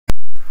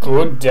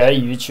Good day,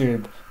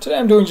 YouTube. Today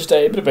I'm doing just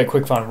a bit of a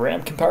quick fun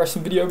RAM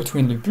comparison video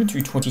between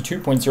Lubuntu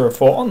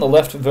 22.04 on the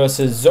left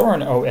versus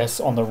Zorin OS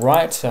on the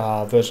right,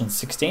 version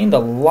 16, the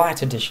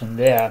Lite edition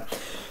there.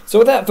 So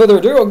without further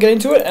ado, I'll get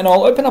into it and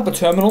I'll open up a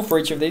terminal for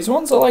each of these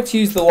ones. I like to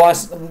use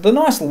the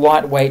nice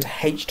lightweight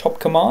htop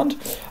command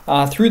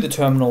through the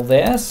terminal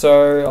there.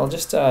 So I'll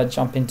just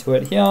jump into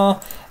it here.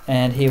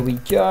 And here we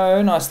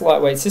go, nice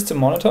lightweight system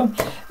monitor.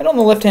 And on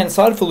the left hand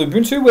side for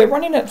Lubuntu, we're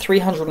running at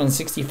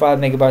 365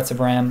 megabytes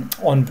of RAM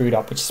on boot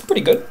up, which is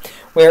pretty good.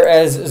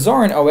 Whereas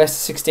Zorin OS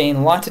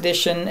 16 Lite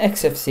edition,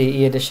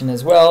 XFCE edition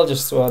as well,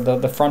 just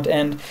the front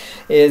end,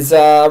 is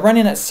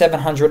running at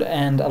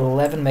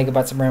 711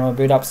 megabytes of RAM on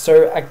boot up.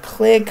 So a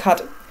clear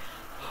cut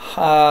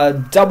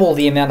double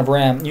the amount of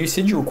RAM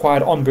usage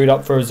required on boot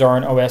up for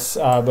Zorin OS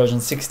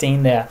version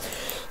 16 there.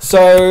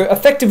 So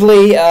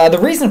effectively, the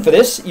reason for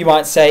this, you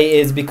might say,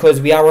 is because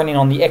we are running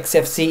on the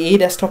XFCE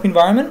desktop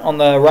environment on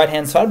the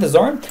right-hand side for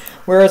Zorin,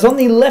 whereas on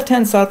the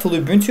left-hand side for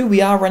Lubuntu, we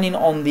are running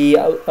on the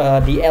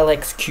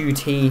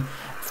LXQT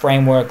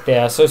framework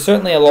there. So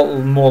certainly a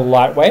lot more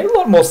lightweight, a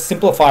lot more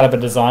simplified of a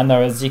design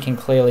though, as you can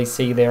clearly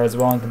see there as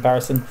well in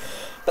comparison.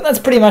 But that's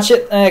pretty much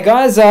it,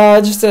 guys.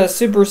 Just a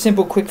super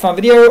simple, quick, fun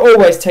video.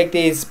 Always take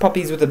these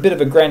puppies with a bit of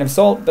a grain of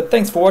salt. But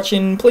thanks for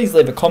watching. Please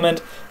leave a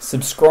comment,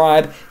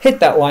 subscribe, hit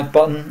that like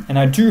button, and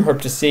I do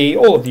hope to see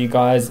all of you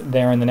guys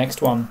there in the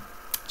next one.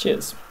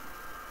 Cheers.